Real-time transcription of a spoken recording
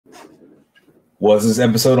Was this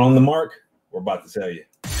episode on the mark? We're about to tell you.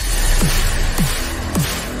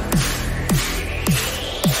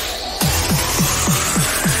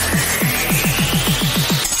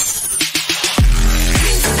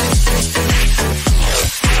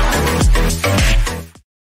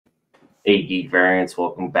 Hey Geek Variants,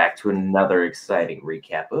 welcome back to another exciting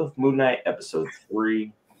recap of Moon Knight Episode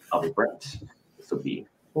 3. I'll be Brent. This will be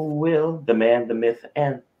Will, the Man, the Myth,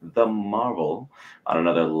 and the Marvel on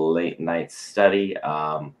another late night study.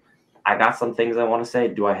 I got some things I want to say.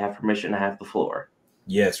 Do I have permission to have the floor?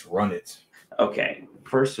 Yes, run it. Okay,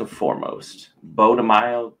 first and foremost, Beau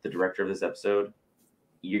DeMaio, the director of this episode,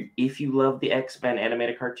 if you love the X-Men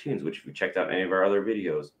animated cartoons, which if you checked out any of our other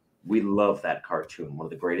videos, we love that cartoon, one of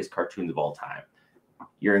the greatest cartoons of all time.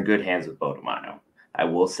 You're in good hands with Beau DeMaio. I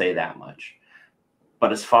will say that much.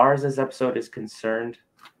 But as far as this episode is concerned,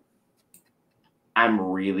 I'm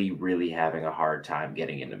really having a hard time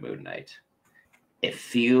getting into Moon Knight. It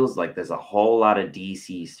feels like there's a whole lot of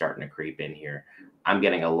DC starting to creep in here. I'm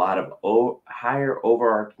getting a lot of higher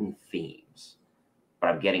overarching themes. But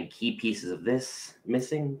I'm getting key pieces of this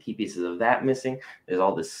missing, key pieces of that missing. There's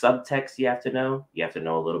all this subtext you have to know. You have to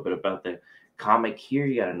know a little bit about the comic here.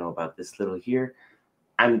 You got to know about this little here.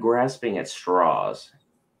 I'm grasping at straws,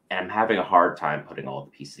 and I'm having a hard time putting all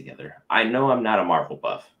the pieces together. I know I'm not a Marvel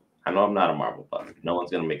buff. No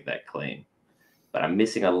one's going to make that claim. But I'm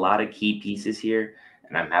missing a lot of key pieces here,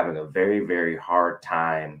 and I'm having a very hard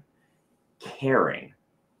time caring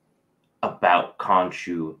about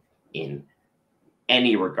Khonshu in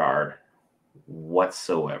any regard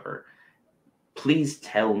whatsoever. Please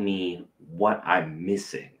tell me what I'm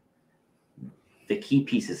missing. The key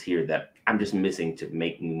pieces here that I'm just missing to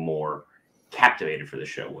make me more captivated for the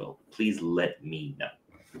show, Will. Please let me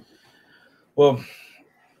know. Well,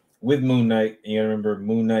 with Moon Knight, you gotta remember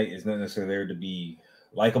Moon Knight is not necessarily there to be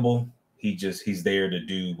likable. He's there to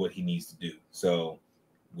do what he needs to do. So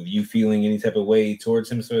with you feeling any type of way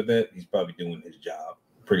towards him so that, he's probably doing his job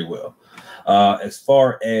pretty well. As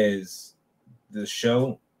far as the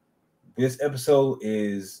show, this episode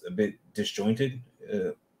is a bit disjointed,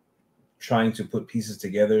 trying to put pieces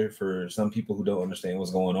together for some people who don't understand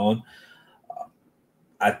what's going on.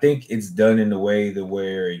 I think it's done in a way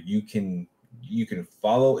where you can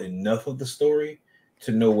follow enough of the story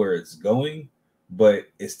to know where it's going, but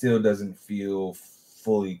it still doesn't feel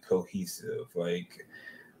fully cohesive. Like,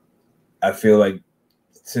 I feel like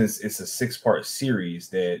since it's a 6-part series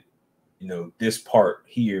that, this part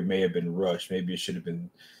here may have been rushed. Maybe it should have been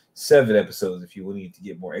 7 episodes if you need to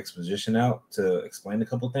get more exposition out to explain a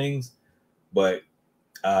couple things. But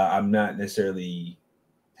I'm not necessarily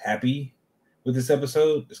happy with this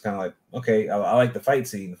episode. It's kind of like, okay, I like the fight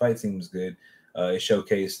scene. The fight scene was good. It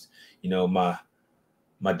showcased,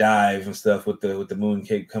 my dive and stuff with the moon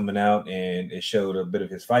cape coming out, and it showed a bit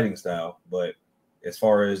of his fighting style. But as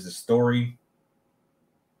far as the story,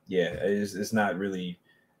 yeah, it's not really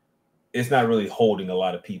holding a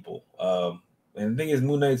lot of people. And the thing is,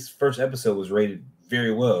 Moon Knight's first episode was rated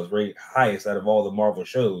very well. It was rated highest out of all the Marvel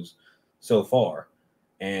shows so far.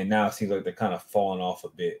 And now it seems like they're kind of falling off a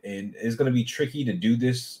bit. And it's going to be tricky to do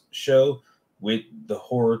this show with the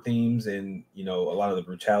horror themes and, a lot of the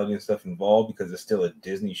brutality and stuff involved, because it's still a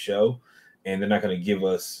Disney show. And they're not going to give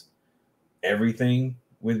us everything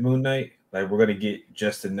with Moon Knight. Like, we're going to get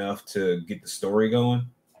just enough to get the story going.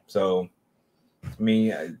 So,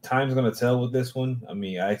 time's going to tell with this one.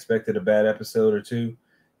 I expected a bad episode or two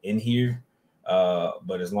in here.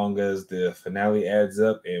 But as long as the finale adds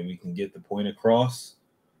up and we can get the point across,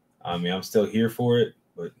 I'm still here for it.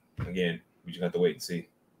 But again, we just have to wait and see.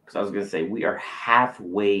 Because I was going to say, we are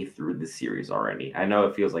halfway through the series already. I know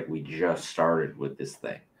it feels like we just started with this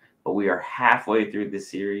thing, but we are halfway through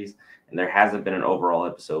this series, and there hasn't been an overall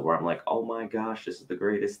episode where I'm like, oh my gosh, this is the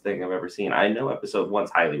greatest thing I've ever seen. I know episode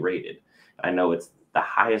 1's highly rated. I know it's the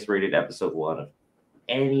highest rated episode 1 of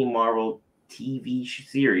any Marvel TV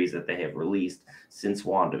series that they have released since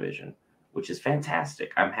WandaVision, which is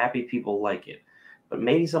fantastic. I'm happy people like it. But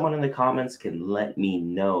maybe someone in the comments can let me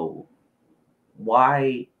know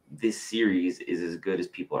why this series is as good as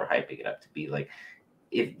people are hyping it up to be. Like,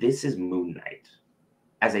 if this is Moon Knight,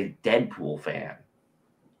 as a Deadpool fan,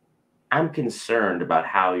 I'm concerned about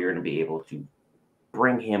how you're going to be able to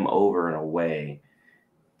bring him over in a way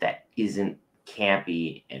that isn't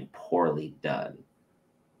campy and poorly done.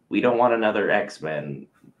 We don't want another X-Men,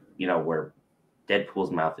 where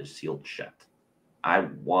Deadpool's mouth is sealed shut. I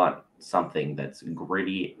want something that's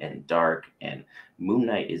gritty and dark, and Moon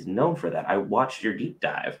Knight is known for that. I watched your deep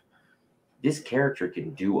dive. This character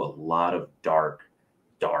can do a lot of dark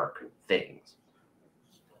things.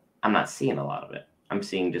 I'm not seeing a lot of it. I'm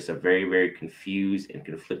seeing just a very, very confused and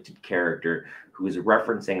conflicted character who is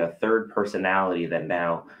referencing a third personality that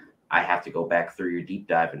now I have to go back through your deep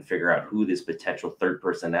dive and figure out who this potential third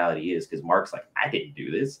personality is. Because Mark's like, I didn't do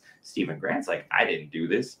this. Stephen Grant's like, I didn't do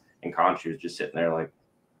this. And Khonshu is just sitting there like,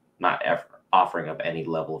 not offering up any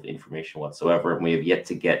level of information whatsoever. And we have yet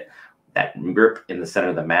to get that grip in the center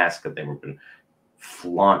of the mask that they've been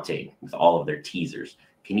flaunting with all of their teasers.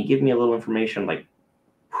 Can you give me a little information like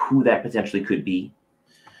who that potentially could be?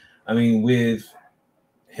 I mean, with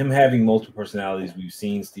him having multiple personalities, we've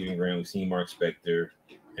seen Stephen Grant, we've seen Mark Spector,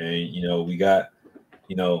 and we got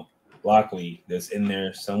Lockley that's in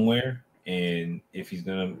there somewhere. And if he's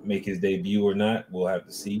gonna make his debut or not, we'll have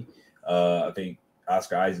to see. I think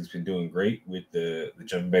Oscar Isaac's been doing great with the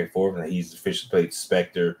jumping back and forth, and he's officially played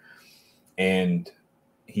Spectre, and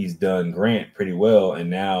he's done Grant pretty well, and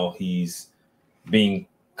now he's being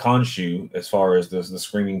Khonshu as far as the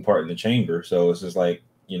screaming part in the chamber. So it's just like,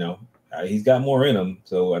 he's got more in him.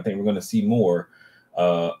 So I think we're going to see more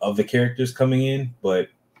of the characters coming in. But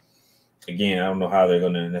again, I don't know how they're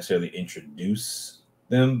going to necessarily introduce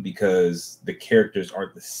them because the characters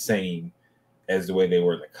aren't the same as the way they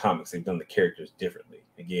were in the comics. They've done the characters differently.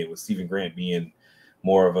 Again, with Stephen Grant being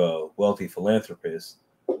more of a wealthy philanthropist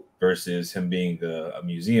versus him being a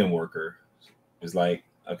museum worker, is like,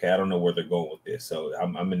 okay, I don't know where they're going with this. So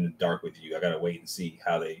I'm in the dark with you. I got to wait and see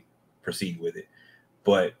how they proceed with it.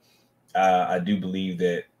 But I do believe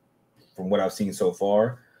that from what I've seen so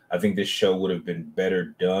far, I think this show would have been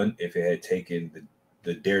better done if it had taken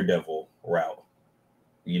the Daredevil route.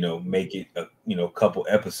 Make it a couple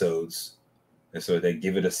episodes, and so they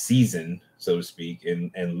give it a season, so to speak,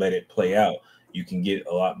 and let it play out. You can get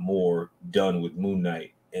a lot more done with Moon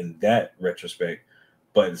Knight in that retrospect.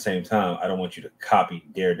 But at the same time, I don't want you to copy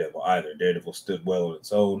Daredevil either. Daredevil stood well on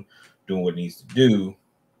its own, doing what it needs to do.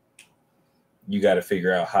 You got to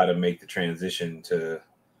figure out how to make the transition to,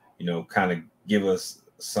 kind of give us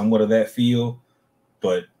somewhat of that feel,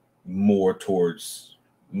 but more towards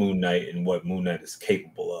Moon Knight and what Moon Knight is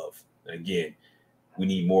capable of. And again, we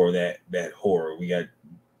need more of that horror. We got,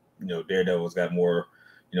 Daredevil's got more,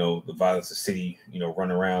 the violence of the city,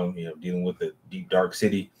 run around, dealing with the deep, dark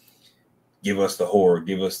city. Give us the horror,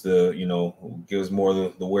 give us give us more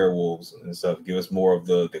of the werewolves and stuff. Give us more of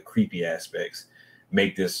the creepy aspects.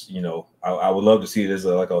 Make this, I would love to see it as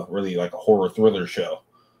really a horror thriller show,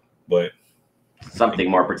 but something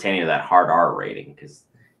more pertaining to that hard R rating, because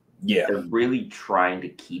yeah, they're really trying to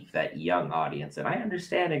keep that young audience. And I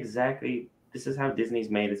understand exactly this is how Disney's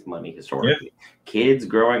made its money historically. Yeah. Kids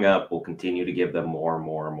growing up will continue to give them more and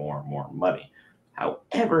more and more and more money.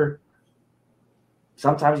 However,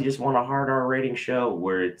 sometimes you just want a hard R rating show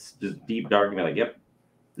where it's just deep, dark, and be like, yep,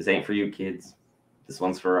 this ain't for you kids. This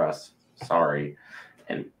one's for us. Sorry.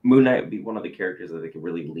 And Moon Knight would be one of the characters that they could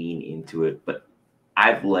really lean into it. But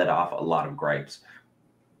I've let off a lot of gripes.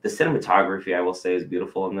 The cinematography, I will say, is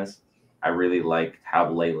beautiful in this. I really liked how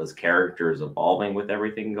Layla's character is evolving with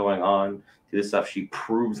everything going on. To this stuff, she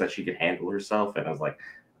proves that she can handle herself. And I was like,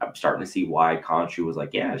 I'm starting to see why Khonshu was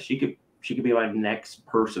like, yeah, she could be my next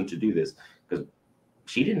person to do this. Because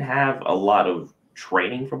she didn't have a lot of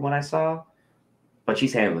training from what I saw, but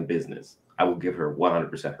she's handling business. I will give her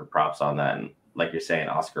 100% her props on that. And like you're saying,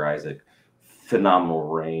 Oscar Isaac, phenomenal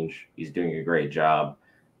range. He's doing a great job.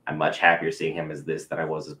 I'm much happier seeing him as this than I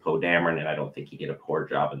was as Poe Dameron, and I don't think he did a poor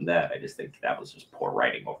job in that. I just think that was just poor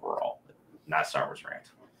writing overall, but not Star Wars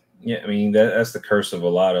rant. Yeah, I mean, that's the curse of a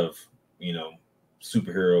lot of,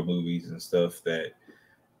 superhero movies and stuff that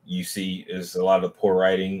you see is a lot of poor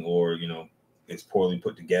writing, or, it's poorly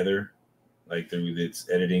put together, like through its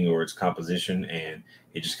editing or its composition, and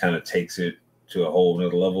it just kind of takes it to a whole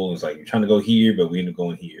other level. It's like you're trying to go here, but we end up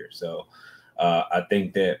going here. So I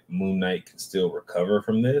think that Moon Knight can still recover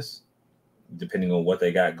from this, depending on what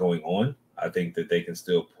they got going on. I think that they can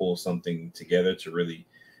still pull something together to really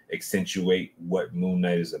accentuate what Moon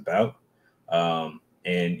Knight is about. And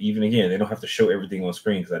even again, they don't have to show everything on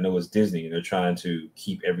screen, because I know it's Disney and they're trying to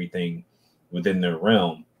keep everything within their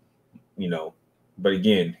realm, But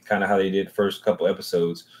again, kind of how they did the first couple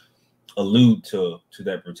episodes, allude to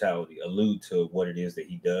that brutality, allude to what it is that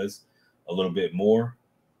he does a little bit more,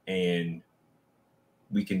 and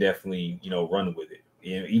we can definitely, run with it.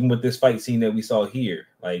 Even with this fight scene that we saw here,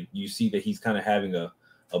 like you see that he's kind of having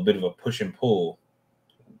a bit of a push and pull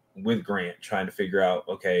with Grant, trying to figure out,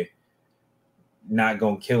 okay, not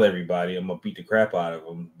gonna kill everybody, I'm gonna beat the crap out of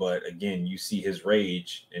him. But again, you see his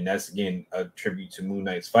rage, and that's again a tribute to Moon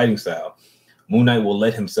Knight's fighting style. Moon Knight will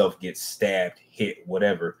let himself get stabbed, hit,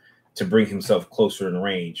 whatever, to bring himself closer in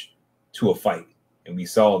range to a fight. And we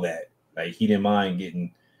saw that. Like, he didn't mind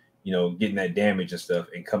getting, getting that damage and stuff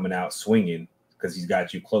and coming out swinging because he's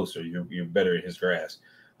got you closer. You're better in his grasp.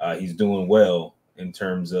 He's doing well in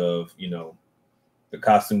terms of the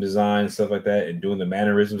costume design and stuff like that, and doing the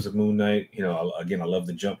mannerisms of Moon Knight. Again, I love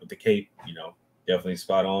the jump with the cape. Definitely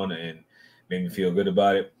spot on and made me feel good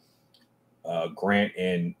about it. Grant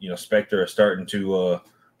and Spectre are starting to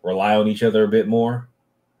rely on each other a bit more.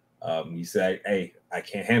 He said, "Hey, I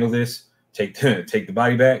can't handle this. Take the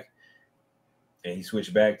body back," and he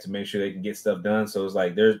switched back to make sure they can get stuff done. So it's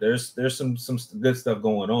like there's some good stuff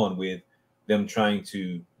going on with them trying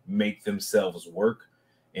to make themselves work.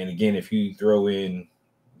 And again, if you throw in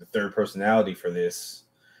the third personality for this,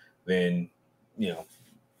 then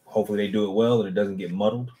hopefully they do it well and it doesn't get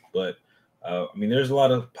muddled. But there's a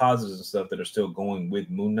lot of positives and stuff that are still going with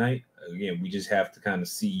Moon Knight. Again, we just have to kind of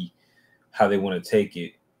see how they want to take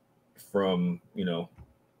it from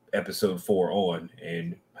episode 4 on,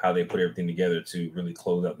 and how they put everything together to really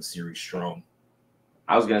close out the series strong.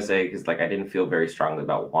 I was gonna say, because I didn't feel very strongly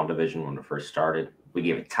about WandaVision when it first started. We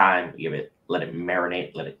gave it time, let it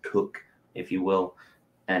marinate, let it cook, if you will,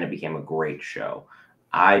 and it became a great show.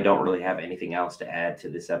 I don't really have anything else to add to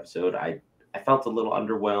this episode. I felt a little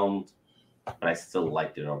underwhelmed, but I still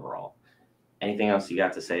liked it overall. Anything else you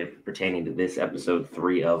got to say pertaining to this episode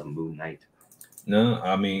 3 of Moon Knight? No,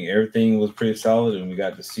 everything was pretty solid, and we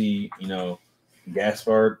got to see,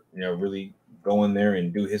 Gaspard, really go in there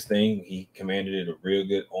and do his thing. He commanded a real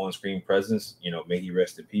good on-screen presence. May he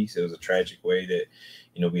rest in peace. It was a tragic way that,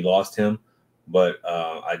 we lost him, but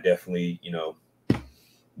I definitely,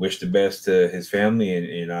 wish the best to his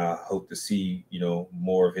family, and I hope to see,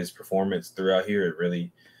 more of his performance throughout here and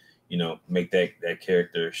really, make that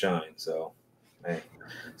character shine. So, hey,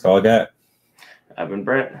 that's all I got. I've been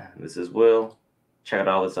Brent. This is Will. Check out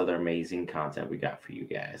all this other amazing content we got for you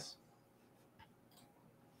guys.